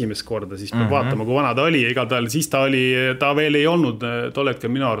käisin esimest korda, siis peab vaatama, kui vana ta oli, siis ta veel ei olnud tol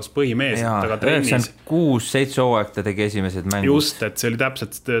hetkel minu arust põhimees. 96-7 hooaeg ta tegi esimesed mängus. Just, et see oli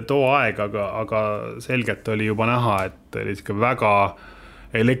täpselt too aeg, aga selgelt oli juba näha, et oli ikka väga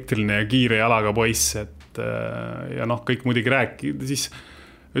elektriline ja kiire jalaga poiss, et ja kõik muidugi rääkida, siis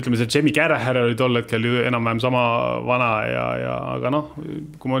ütleme, see Jamie Carragher oli tol hetkel ju enam-vähem sama vana aga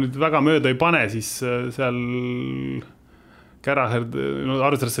kui ma nüüd väga mööda ei pane, siis seal Carragher,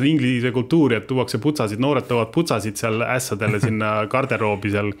 arvestades selle inglise kultuuri, et tuuakse putsasid, noored toovad putsasid seal ässadele sinna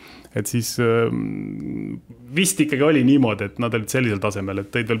garderoobi seal, et siis vist ikkagi oli niimoodi, et nad olid sellisel tasemel,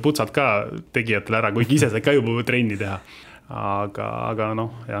 et tõid veel putsad ka tegijatele ära, kuigi ise sai ka juba trenni teha, aga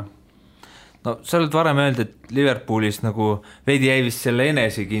jah. Sa oled varem öelnud, et Liverpoolis nagu veidi jäi vist selle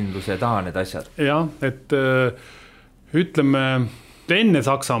enesekindluse taha need asjad. Jah, et ütleme, enne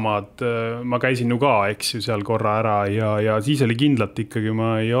Saksamaad ma käisin ju ka, eks ju, seal korra ära ja siis oli kindlalt ikkagi,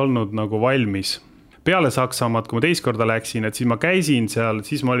 ma ei olnud nagu valmis. Peale Saksamaad, kui ma teist korda läksin, et siis ma käisin seal,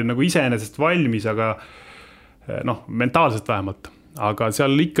 siis ma olin nagu iseenesest valmis, aga mentaalselt vähemalt. Aga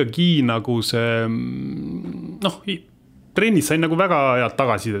seal ikkagi nagu see, trennis sain nagu väga head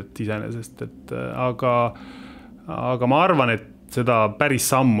tagasisidet iseenesest, aga ma arvan, et seda päris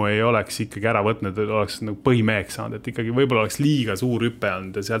sammu ei oleks ikkagi ära võtnud, et oleks nagu põhimeheks saanud, et ikkagi võib-olla oleks liiga suur hüpe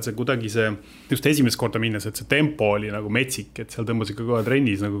olnud ja seal see kuidagi see, just esimest korda minnes, et see tempo oli nagu metsik, et seal tõmbas ikka kohe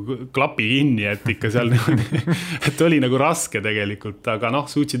trennis nagu klapi kinni, et ikka seal et oli nagu raske tegelikult, aga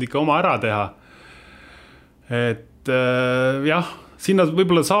suutsid ikka oma ära teha. Et jah, sinna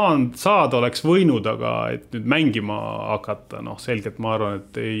võib-olla saada oleks võinud, aga et nüüd mängima hakata, selgelt ma arvan,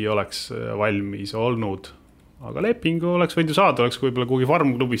 et ei oleks valmis olnud. Aga lepingu oleks võinud ju saada, oleks võib-olla kuhugi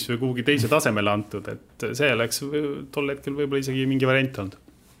farmklubis või kuhugi teise tasemele antud, et see oleks tol hetkel võib-olla isegi mingi variant olnud.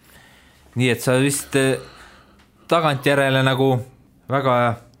 Nii et sa vist tagantjärele nagu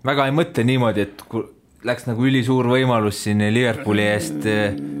väga ei mõtle niimoodi, et läks nagu ülisuur võimalus siin Liverpooli eest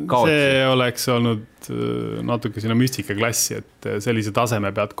kaotsi. See oleks olnud natuke sinna müstika klassi, et sellise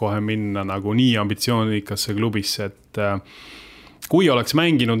taseme pead kohe minna nagu nii ambitsioonikasse klubisse, et kui oleks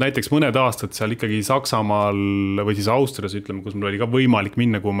mänginud näiteks mõned aastad seal ikkagi Saksamaal või siis Austrias, ütleme, kus mul oli ka võimalik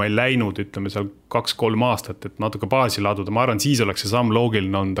minna, kui ma ei läinud, ütleme seal 2-3 aastat, et natuke baasi laduda, ma arvan, siis oleks see samm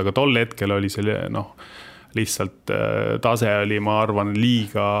loogiline olnud, aga tol hetkel oli see lihtsalt tase oli, ma arvan,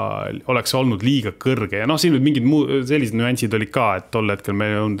 oleks olnud liiga kõrge ja siin nüüd mingid sellised nüansid olid ka, et tol hetkel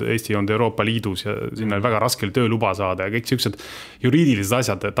Eesti on Euroopa Liidus ja sinna oli väga raske tööluba saada ja kõik sellised juriidilised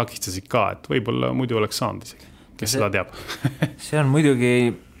asjad takistasid ka, et võib-olla muidu oleks saanud isegi, kes seda teab. See on muidugi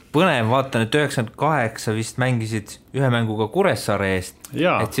põnev, vaatan, et 98 vist mängisid ühe mänguga Kuressaare eest,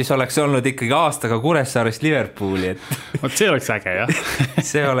 et siis oleks olnud ikkagi aastaga Kuressaarest Liverpooli. Vot see oleks äge, jah.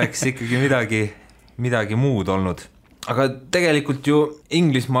 See oleks ikkagi midagi muud olnud. Aga tegelikult ju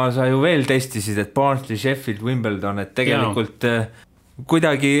Inglismaal sa ju veel testisid, et Barnsley, Sheffield, Wimbledon, et tegelikult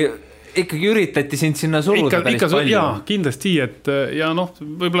kuidagi ikkagi üritati sind sinna suruda päris palju. Jaa, kindlasti, et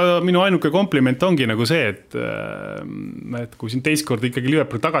võib-olla minu ainuke kompliment ongi nagu see, et kui siin teist kord ikkagi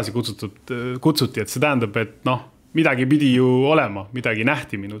Liverpooli tagasi kutsuti, et see tähendab, et midagi pidi ju olema, midagi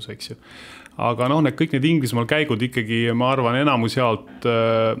nähti minus, eks ju. Aga kõik need Inglismaal käigud ikkagi, ma arvan, enamus jaolt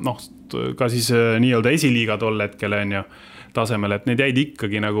ka siis nii-öelda esiliiga tol hetkel tasemel, et need jäid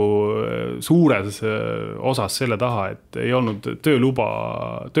ikkagi nagu suures osas selle taha, et ei olnud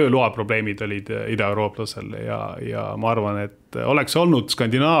tööloa probleemid olid ida-eurooplasel ja ma arvan, et oleks olnud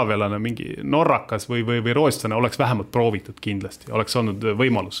skandinaavialane mingi norrakas või rootslane, oleks vähemalt proovitud kindlasti, oleks olnud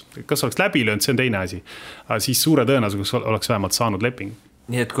võimalus. Kas oleks läbi löönud, see on teine asi, aga siis suure tõenäosus oleks vähemalt saanud leping.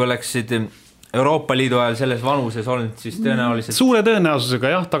 Nii et kui oleksid Euroopa Liidu ajal selles vanuses olnud, siis tõenäoliselt... Suure tõenäosusega,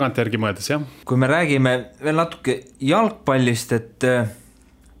 jah, tagantjärgi mõeldes, jah. Kui me räägime veel natuke jalgpallist, et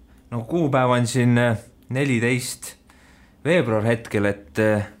kuupäev on siin 14. veebruar hetkel, et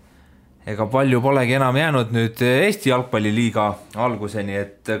ega palju polegi enam jäänud nüüd Eesti jalgpalliliiga alguseni,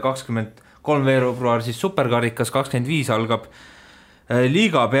 et 23. veebruar siis superkarikas, 25 algab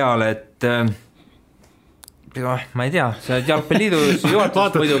liiga peale, et... ma ei tea, sa oled jalgpalliliidus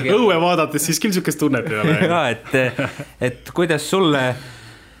juhatus muidugi. Õue vaadates siis küll sükest tunnet ei ole. Ja, et kuidas sulle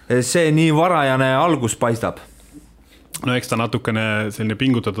see nii varajane algus paistab? No eks ta natukene selline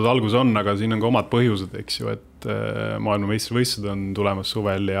pingutatud algus on, aga siin on ka omad põhjused, eks ju, et maailmameistrivõistlused on tulemas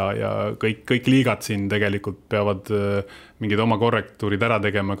suvel ja kõik liigad siin tegelikult peavad mingid oma korrektuurid ära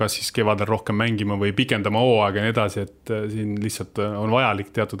tegema, kas siis kevadel rohkem mängima või pikendama hooaega ja nii edasi, et siin lihtsalt on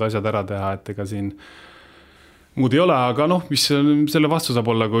vajalik teatud asjad ära teha, et ega siin muud ei ole, aga mis selle vastu saab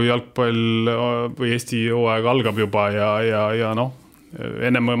olla, kui jalgpall või Eesti hooaeg algab juba ja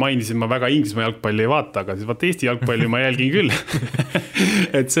enne ma mainisin, ma väga Inglismaa jalgpalli ei vaata, aga siis vaata Eesti jalgpalli ma jälgin küll.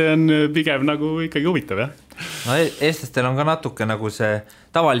 Et see on pigem nagu ikkagi huvitav, jah. No eestlastel on ka natuke nagu see,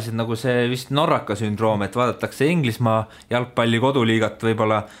 tavaliselt nagu see vist Norraka sündroom, et vaadatakse Inglismaa jalgpalli koduliigat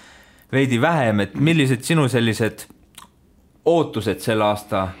võib-olla veidi vähem, et millised sinu sellised ootused selle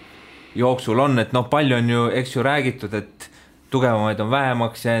aasta jooksul on, et palju on ju, eks ju räägitud, et tugevamaid on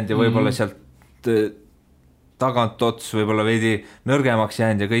vähemaks jäänud ja võib-olla sealt tagantots võib-olla veidi nõrgemaks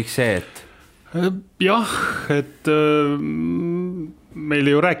jäänud ja kõik see, et... Jah, et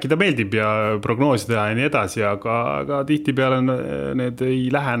meile ju rääkida meeldib ja prognoose teha ja nii edasi, aga tihtipeale need ei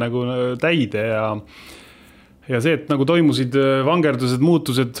lähe nagu täide ja see, et nagu toimusid vangerdused,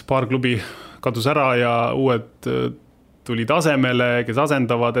 muutused, paar klubi kadus ära ja uued tuli tasemele, kes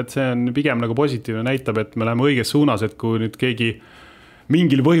asendavad, et see on pigem nagu positiivne, näitab, et me läheme õiges suunas, et kui nüüd keegi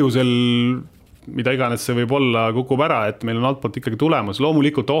mingil põhjusel, mida iganes see võib olla, kukub ära, et meil on altpoolt ikkagi tulemas.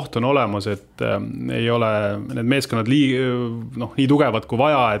 Loomulikult oht on olemas, et ei ole need meeskonnad nii tugevad kui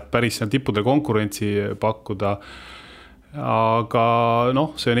vaja, et päris tippudel konkurentsi pakkuda. Aga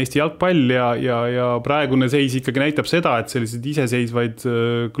see on Eesti jalgpall ja praegune seis ikkagi näitab seda, et sellised iseseisvaid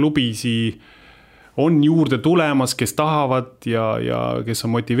klubisi on juurde tulemas, kes tahavad ja kes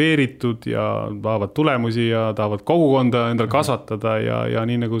on motiveeritud ja tahavad tulemusi ja tahavad kogukonda endal kasvatada ja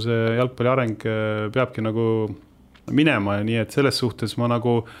nii nagu see jalgpalli areng peabki nagu minema ja nii, et selles suhtes ma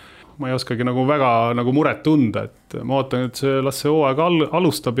ei oskagi nagu väga nagu muret tunda, et ma ootan, et las see hooaeg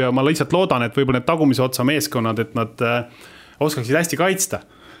alustab ja ma lihtsalt loodan, et võib-olla need tagumise otsa meeskonnad, et nad oskaksid hästi kaitsta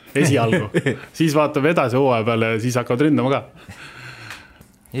esialgu, siis vaatab edasi hooaja peale ja siis hakkavad ründama ka.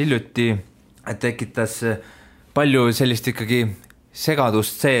 hiljuti tekitas palju sellist ikkagi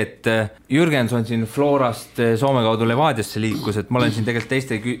segadust see, et Jürgenson siin Florast Soome kaudu Levadiasse liikus, et ma olen siin tegelikult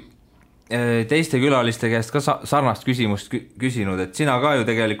teiste külaliste käest ka sarnast küsimust küsinud, et sina ka ju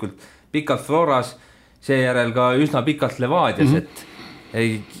tegelikult pikalt Floras, seejärel ka üsna pikalt Levadias, et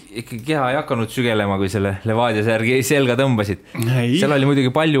ikkagi keha ei hakanud sügelema, kui selle Levadias järgi selga tõmbasid. Seal oli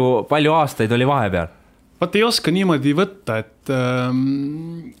muidugi palju aastaid oli vahepeal. Vaat ei oska niimoodi võtta, et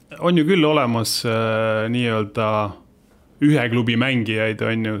on ju küll olemas nii-öelda ühe klubi mängijaid,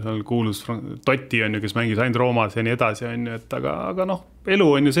 on ju, seal kuulus Totti on ju, kes mängis ainult Roomas ja nii edasi, on ju, et aga noh, elu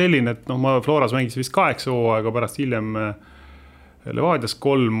on ju selline, et ma Floras mängis vist 8 hooaega, pärast hiljem Levadias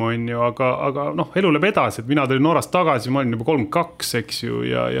 3 on ju, aga noh, elu läheb edasi, et mina tulin Norrast tagasi, ma olin juba 32, eks ju,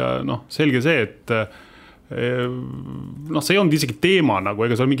 ja noh, selge see, et noh, see ei olnud isegi teema nagu,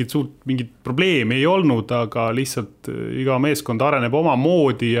 ega seal mingit probleemi ei olnud, aga lihtsalt iga meeskond areneb oma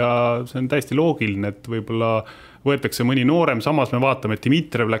moodi ja see on täiesti loogiline, et võib-olla võetakse mõni noorem, samas me vaatame, et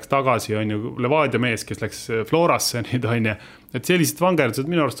Dimitrijev läks tagasi, on ju, Levadia mees, kes läks Florasse, nüüd on ju, et sellised vangerdused,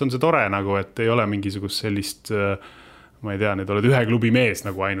 minu arust on see tore nagu, et ei ole mingisugust sellist, ma ei tea, nüüd oled ühe klubi mees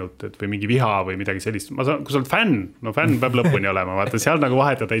nagu ainult, et või mingi viha või midagi sellist. Kui sa oled fänn, no fänn peab lõpuni olema, vaata, seal nagu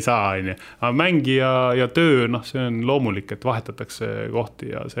vahetada ei saa, on ju. Aga mängija ja töö, noh, see on loomulik, et vahetatakse kohti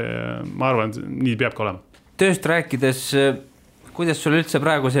ja see, ma arvan, nii peab ka olema. Tööst rääkides, kuidas sul üldse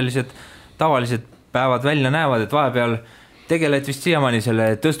praegu sellised tavalised päevad välja näevad, et vahepeal tegeled vist siiamaani selle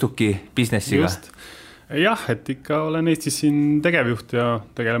tõstuki businessiga? Just. Jah, et ikka olen Eestis siin tegevjuht ja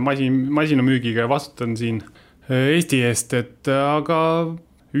tegelen masinamüügiga ja vastutan siin Eesti eest, et aga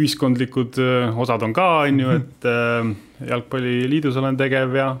ühiskondlikud osad on ka, on ju, et jalgpalliliidus olen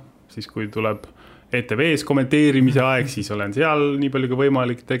tegev ja siis kui tuleb ETV-s kommenteerimise aeg, siis olen seal nii palju kui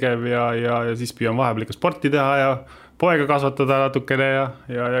võimalik tegev ja siis püüan vahepeal ikka sporti teha ja poega kasvatada natukene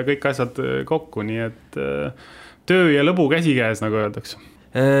ja kõik asjad kokku, nii et töö ja lõbu käsikäes, nagu öeldakse.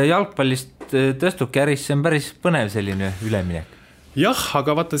 Jalgpallist tõstuki ärisse on päris põnev selline üleminek. Jah,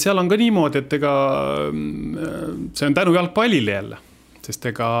 aga vaata, seal on ka niimoodi, et ega see on tänu jalgpallile jälle, sest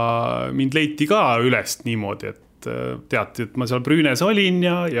ega mind leiti ka üles niimoodi, et teati, et ma seal Brünes olin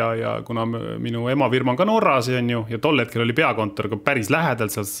ja kuna minu ema firma on ka Norras on ju, ja tol hetkel oli peakontor ka päris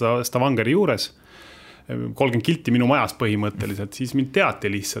lähedal seal Stavangeri juures, 30 kilti minu majas põhimõtteliselt, siis mind teati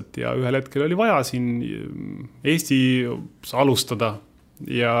lihtsalt ja ühel hetkel oli vaja siin Eestis alustada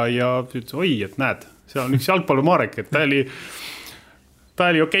ja ütles, oi, et näed, seal on üks jalgpallu Marek, et ta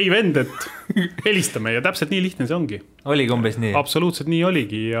oli okei vend, et helistame ja täpselt nii lihtne see ongi. Oligi umbes nii? Absoluutselt nii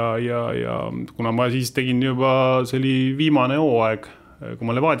oligi ja kuna ma siis tegin juba, see oli viimane hooaeg, kui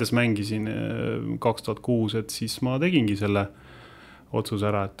ma Levadias mängisin 2006, et siis ma tegingi selle otsuse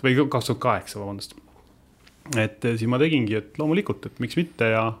ära, või 2008, vabandust. Et siis ma tegingi, et loomulikult, et miks mitte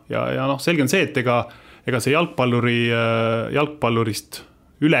ja noh, selge on see, et ega see jalgpallurist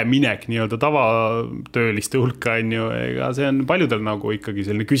üleminek nii-öelda tavatööliste hulka on ju, ega see on paljudel nagu ikkagi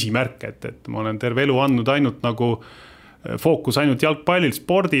selline küsimärk, et ma olen terve elu andnud ainult nagu fookus ainult jalgpallil,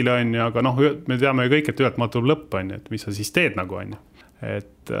 spordil on ju, aga noh, me teame ju kõik, et ühelt maalt tuleb lõpp on ju, et mis sa siis teed nagu on ju.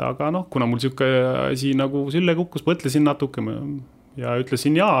 Et aga noh, kuna mul siuke asi nagu sülle kukkus, mõtlesin natuke ja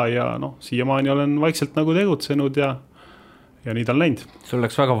ütlesin ja noh, siiamaani olen vaikselt nagu tegutsenud ja nii ta on läinud. Sul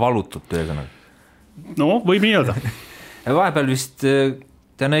läks väga valutut töösõnaga. No, võib nii öelda. Vahepeal vist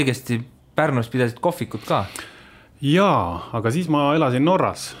tean õigesti Pärnus pidasid kohvikut ka. Jaa, aga siis ma elasin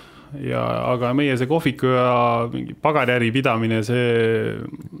Norras. Aga meie see kohviku ja mingi pagariäri pidamine, see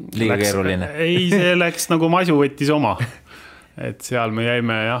liiga keeruline. Ei, see läks nagu masu võttis oma. Et seal me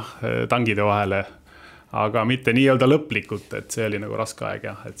jäime tangide vahele, aga mitte nii-öelda lõplikult, et see oli nagu raske aeg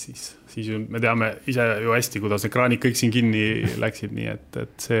jah, et siis me teame ise ju hästi, kuidas ekraanid kõik siin kinni läksid, nii et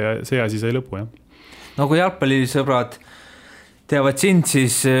see asi sai lõpu jah. No kui jalgpallisõbrad teavad sind,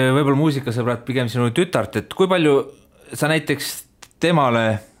 siis võib-olla muusikasõbrad pigem sinu tütart, et kui palju sa näiteks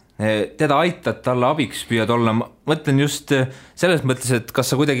teda aitad, talle abiks püüad olla, ma mõtlen just selles mõttes, et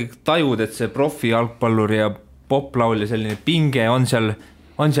kas sa kuidagi tajud, et see profi jalgpallur ja poplaul ja selline pinge on seal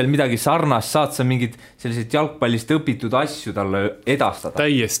midagi sarnast, saad sa mingid sellised jalgpallist õpitud asju talle edastada?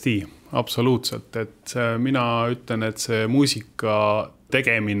 Täiesti, absoluutselt, et mina ütlen, et see muusika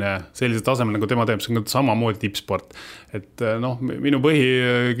tegemine sellisel tasemel, nagu tema teeb, see on samamoodi tippsport. Et noh, minu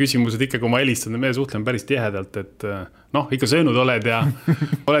põhiküsimused ikka, kui ma helistan, me suhtleme päris tihedalt, et noh, ikka söönud oled ja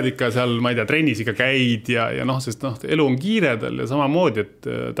oled ikka seal, ma ei tea, trennis ikka käid ja noh, sest noh, elu on kiiredel ja samamoodi,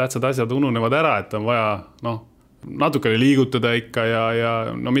 et tähtsad asjad ununevad ära, et on vaja noh, natukene liigutada ikka ja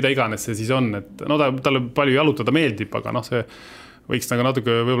no mida iganes see siis on, et no talle palju jalutada meeldib, aga noh, see võiks nagu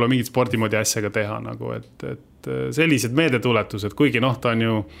natuke võib-olla mingit spordimoodi asjaga teha nagu, et sellised meedetuletused, kuigi ta on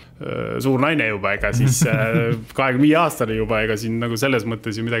ju suur naine juba, ega siis 25 aastane juba, ega siin nagu selles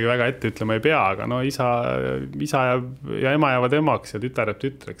mõttes ju midagi väga ette ütlema ei pea, aga isa ja ema jäävad emaks ja tütar jääb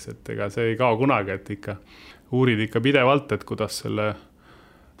tütreks, et ega see ei kao kunagi, et ikka uurid ikka pidevalt, et kuidas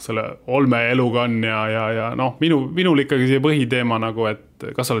selle olme eluga on ja minul ikkagi see põhiteema nagu, et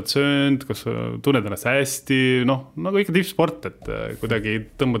kas sa oled söönud, kas tunned ennast hästi, nagu ikka tippsport, et kuidagi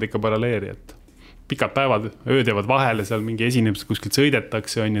tõmbad ikka paralleeri, et pikad päevad, ööd jäävad vahele, seal mingi esinemised kuskilt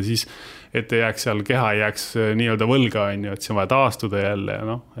sõidetakse, on ja siis, et ei jääks seal keha, ei jääks nii-öelda võlga, on ju, et see on vaja taastuda jälle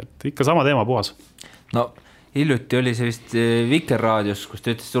ja et ikka sama teema puhas. No hiljuti oli see vist Vikerraadios, kus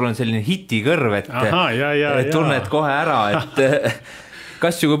ta ütles, sul on selline hitikõrv, et tunned kohe ära, et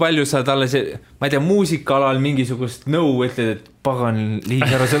kas ju kui palju sa talle see, ma ei tea, muusikaalal mingisugust nõu ütled, et pagan Liis,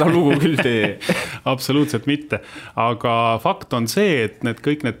 ära seda lugu küll tee. Absoluutselt mitte, aga fakt on see, et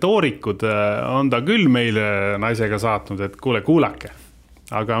kõik need toorikud on ta küll meile naisega saatnud, et kuulake.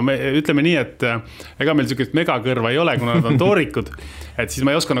 Aga me ütleme nii, et ega meil sellist megakõrva ei ole, kuna nad on toorikud, et siis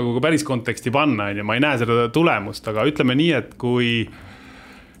ma ei oska nagu päris konteksti panna, ja ma ei näe seda tulemust, aga ütleme nii, et kui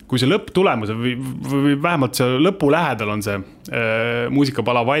see lõpptulemus või vähemalt see lõpu lähedal on see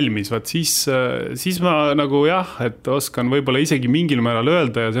muusikapala valmis, siis ma nagu et oskan võib-olla isegi mingil määral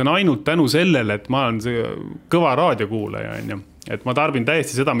öelda ja see on ainult tänu sellele, et ma olen see kõva raadiokuulaja, on ju. Et ma tarbin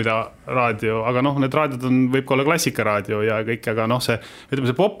täiesti seda, mida raadio, aga need raadiod võib ka olla klassikaraadio ja kõik, aga see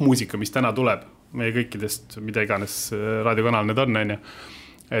popmuusika, mis täna tuleb meie kõikidest, mida iganes raadiokanal need on,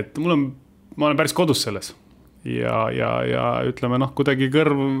 et ma olen päris kodus selles. Ja ütleme, kuidagi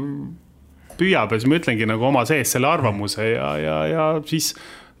kõrv püüab ja siis ma ütlengi nagu oma sees selle arvamuse ja siis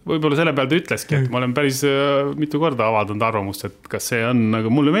võib-olla selle peal ta ütleski, et ma olen päris mitu korda avaldanud arvamust, et kas see on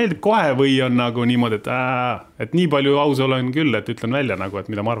nagu, mulle meeldib kohe või on nagu niimoodi, et nii palju aus olen küll, et ütlen välja nagu, et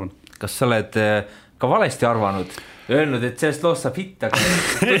mida ma arvan. Kas sa oled ka valesti arvanud? Öelnud, et sellest loost saab hitta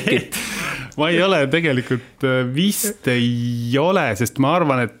tõtkit? Ma ei ole tegelikult, vist ei ole, sest ma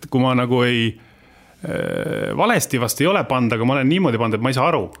arvan, et kui ma nagu valesti vast ei ole pand, aga ma olen niimoodi pand, et ma ei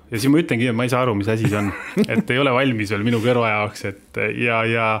saa aru. Ja siis ma ütlengi, et ma ei saa aru, mis asi see on. Et ei ole valmis veel minu kõrva jaoks.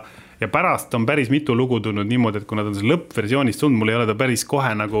 Ja pärast on päris mitu lugu tulnud niimoodi, et kui nad on lõppversioonist tulnud, mul ei ole ta päris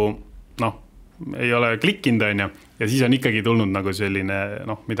kohe nagu, ei ole klikkinud, on ju. Ja siis on ikkagi tulnud nagu selline,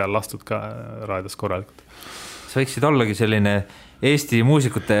 mida on lastud ka raadios korralikult. Sa võiksid ollagi selline Eesti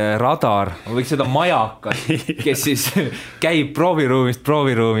muusikute radar, võiks seda majakas, kes siis käib prooviruumist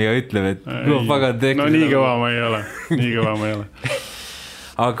prooviruumi ja ütleb, et nii kõva ma ei ole.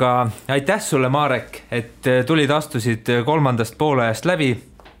 Aga aitäh sulle, Marek, et tulid astusid kolmandast poolajast läbi.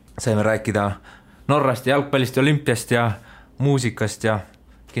 Saime rääkida Norrast, jalgpallist, olümpiast ja muusikast ja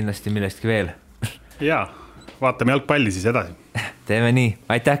kindlasti millestki veel. Jaa, vaatame jalgpalli siis edasi. Teeme nii,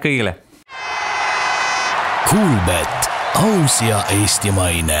 aitäh kõigile. Kuulbet, aus ja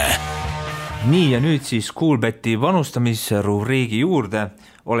eestimaine. Nii ja nüüd siis Kuulbeti panustamisrubriigi juurde.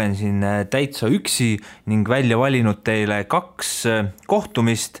 Olen siin täitsa üksi ning välja valinud teile 2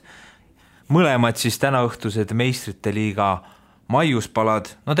 kohtumist. Mõlemad siis tänaõhtused Meistrite liiga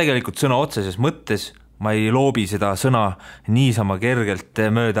maiuspalad. Tegelikult sõna otseses mõttes. Ma ei loobi seda sõna niisama kergelt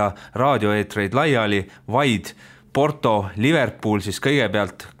mööda raadioeetreid laiali, vaid Porto, Liverpool siis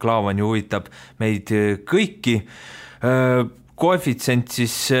kõigepealt, Klaavan ju huvitab meid kõiki. Koefitsient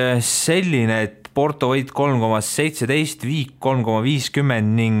siis selline, et Porto võit 3,17, Viik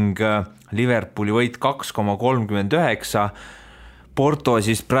 3,50 ning Liverpooli võit 2,39. Porto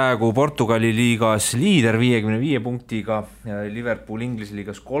siis praegu Portugali liigas liider 55 punktiga, Liverpool Inglise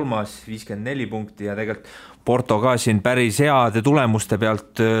liigas 3, 54 punkti ja tegelikult Porto ka siin päris heade tulemuste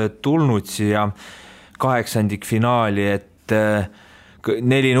pealt tulnud siia 8. finaali, et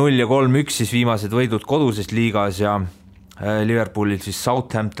 4-0 ja 3-1 siis viimased võidud koduses liigas ja Liverpoolil siis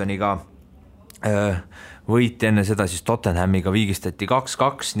Southamptoniga võiti enne seda siis Tottenhamiga viigistati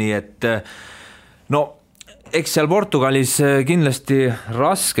 2-2, nii et eks seal Portugalis kindlasti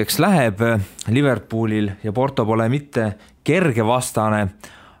raskeks läheb Liverpoolil ja Porto pole mitte kerge vastane,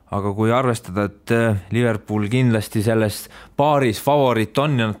 aga kui arvestada, et Liverpool kindlasti selles paaris favoriit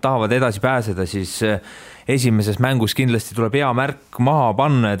on ja nad tahavad edasi pääseda, siis esimeses mängus kindlasti tuleb hea märk maha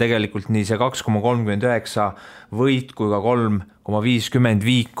panna ja tegelikult nii see 2,39 võit kui ka 3,50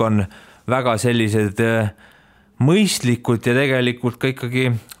 Viik on väga sellised mõistlikud ja tegelikult ka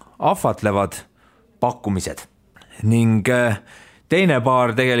ikkagi ahvatlevad pakkumised. Ning teine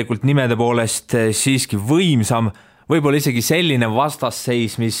paar tegelikult nimede poolest siiski võimsam, võib-olla isegi selline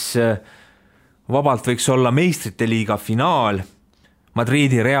vastasseis, mis vabalt võiks olla Meistrite liiga finaal.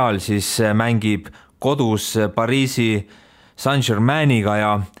 Madridi Real siis mängib kodus Pariisi Saint-Germainiga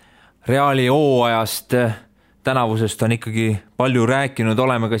ja Reali hooajast tänavusest on ikkagi palju rääkinud,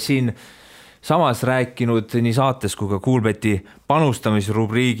 oleme ka siin samas rääkinud nii saates kui ka Kuulbeti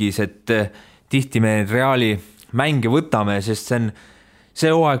panustamisrubriigis, et tihti me Reali mänge võtame, sest see on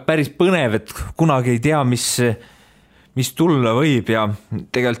see hooaeg päris põnev, et kunagi ei tea, mis tulla võib ja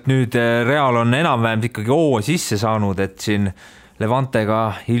tegelikult nüüd Real on enam-vähem ikkagi hoo sisse saanud, et siin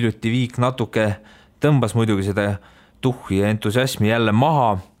Levantega hiljuti viik natuke tõmbas muidugi seda tuhhi ja entusiasmi jälle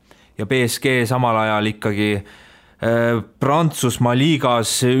maha ja PSG samal ajal ikkagi Prantsusmaa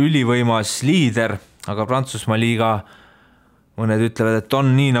liigas ülivõimas liider, aga Prantsusmaa liiga mõned ütlevad, et on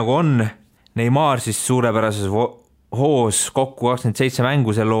nii nagu on. Neymar siis suurepärases hoos kokku 27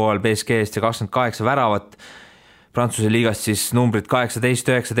 mängu sel hooajal PSG-st ja 28 väravat. Prantsuse liigast siis numbrid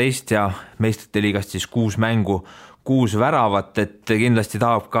 18-19 ja meistrite liigast siis 6 mängu, 6 väravat, et kindlasti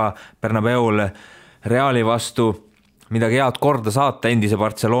tahab ka Bernabeul Reali vastu midagi head korda saata, endise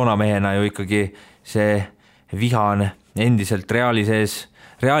Barcelona mehena ju ikkagi see viha on endiselt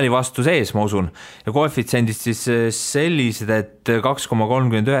Reali vastu sees, ma usun. Ja koefitsiendist siis sellised, et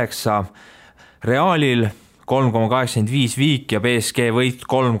 2,39 Realil, 3,85 viik ja PSG võit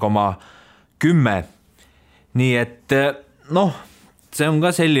 3,10. Nii et see on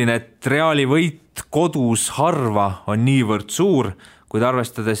ka selline, et Reali võit kodus harva on niivõrd suur, kuid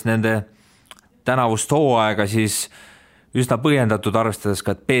arvestades nende tänavust hooaega, siis üsna põhjendatud arvestades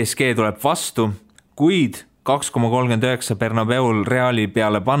ka, et PSG tuleb vastu, kuid 2,39 Bernabeul Reali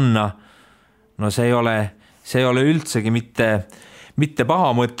peale panna, no see ei ole üldsegi mitte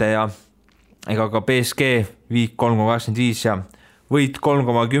paha mõte ja ega ka PSG viik 3,85 ja võit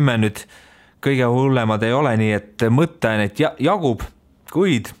 3,10 nüüd kõige hullemad ei ole, nii et mõtteainet jagub,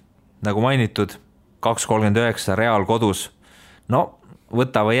 kuid nagu mainitud 2,39 Real kodus, no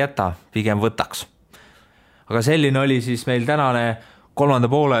võta või jäta, pigem võtaks. Aga selline oli siis meil tänane kolmanda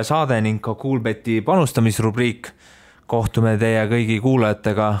poole saade ning ka Kuulbeti panustamisrubriik. Kohtume teie kõigi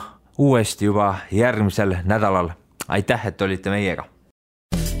kuulajatega uuesti juba järgmisel nädalal. Aitäh, et olite meiega!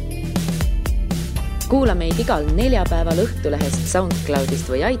 Kuula meid igal neljapäeval Õhtulehest, SoundCloudist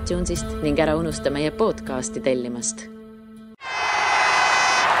või iTunesist ning ära unusta meie podcasti tellimast.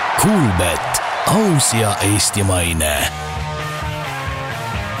 Kuulbet, aus ja eestimaine.